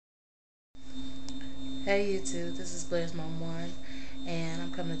Hey YouTube, this is Blair's Mom 1 and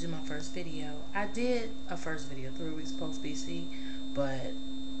I'm coming to do my first video. I did a first video 3 weeks post BC, but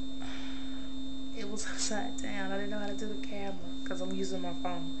it was upside down. I didn't know how to do the camera because I'm using my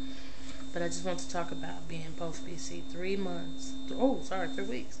phone. But I just want to talk about being post BC 3 months. 3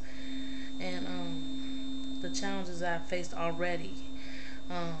 weeks. And the challenges I faced already.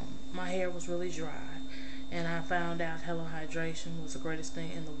 My hair was really dry. And I found out Hello Hydration was the greatest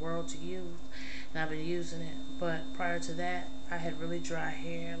thing in the world to use, and I've been using it. But prior to that, I had really dry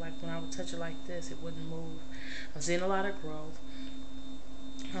hair. Like when I would touch it like this, it wouldn't move. I'm seeing a lot of growth.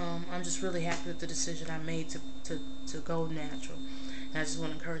 I'm just really happy with the decision I made to go natural. And I just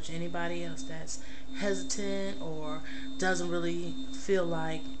want to encourage anybody else that's hesitant or doesn't really feel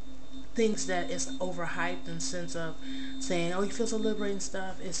like, thinks that it's overhyped in the sense of saying, oh, you feel so liberating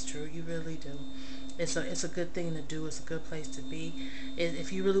stuff. It's true, you really do. It's a good thing to do. It's a good place to be.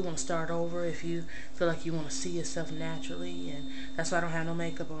 If you really want to start over, if you feel like you want to see yourself naturally, and that's why I don't have no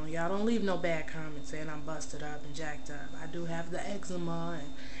makeup on. Y'all don't leave no bad comments saying I'm busted up and jacked up. I do have the eczema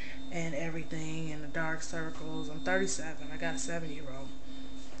and everything, and the dark circles. I'm 37. I got a 7-year-old.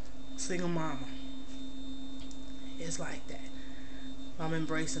 Single mama. It's like that. I'm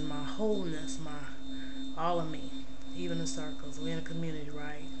embracing my wholeness, all of me, even the circles. We're in a community,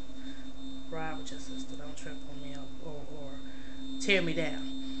 right? Ride with your sister. Don't trip on me or tear me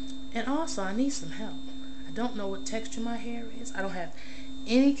down. And also, I need some help. I don't know what texture my hair is. I don't have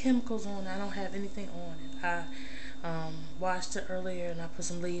any chemicals on it. I don't have anything on it. I washed it earlier and I put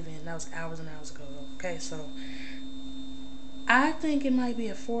some leave-in. That was hours and hours ago. Okay, so I think it might be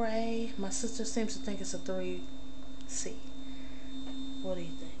a 4A. My sister seems to think it's a 3C. What do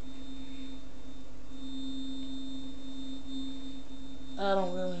you think? I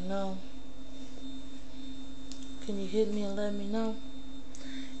don't really know. Can you hit me and let me know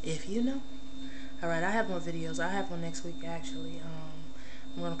if you know? Alright, I have more videos. I have one next week actually.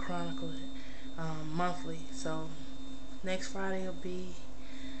 I'm going to chronicle it monthly. So next Friday will be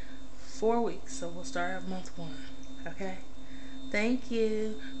 4 weeks. So we'll start at month 1. Okay? Thank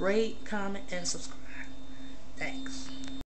you. Rate, comment, and subscribe. Thanks.